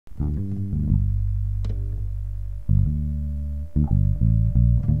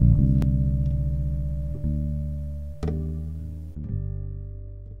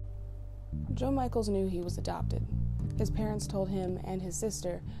Michaels knew he was adopted. His parents told him and his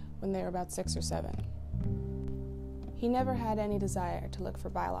sister when they were about 6 or 7. He never had any desire to look for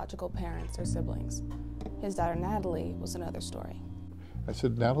biological parents or siblings. His daughter Natalie was another story. I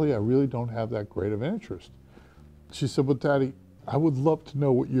said, Natalie, I really don't have that great of an interest. She said, well, Daddy, I would love to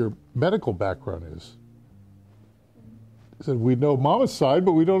know what your medical background is. I said, we know Mama's side,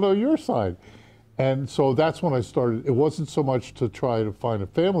 but we don't know your side. And so that's when I started. It wasn't so much to try to find a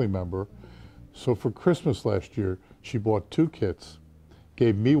family member. So for Christmas last year, she bought 2 kits,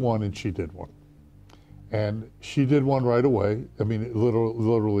 gave me one, and she did one. And she did one right away. I mean,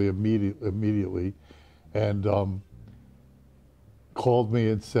 literally immediately. And called me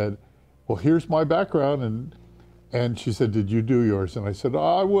and said, well, here's my background. And she said, did you do yours? And I said,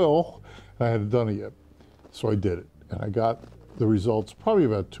 oh, I will. And I hadn't done it yet. So I did it. And I got the results probably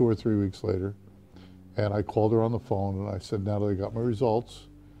about 2 or 3 weeks later. And I called her on the phone and I said, Natalie, I got my results.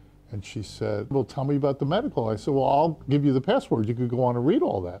 And she said, well, tell me about the medical. I said, well, I'll give you the password. You could go on and read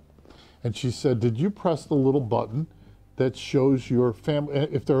all that. And she said, did you press the little button that shows your family,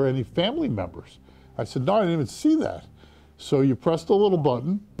 if there are any family members? I said, no, I didn't even see that. So you pressed the little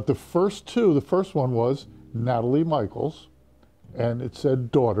button. The first 2, the first one was Natalie Michaels, and it said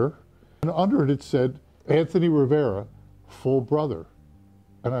daughter. And under it, it said Anthony Rivera, full brother.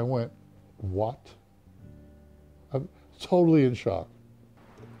 And I went, what? I'm totally in shock.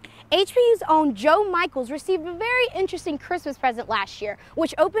 HBU's own Joe Michaels received a very interesting Christmas present last year,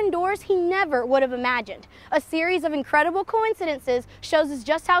 which opened doors he never would have imagined. A series of incredible coincidences shows us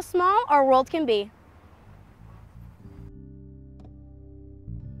just how small our world can be.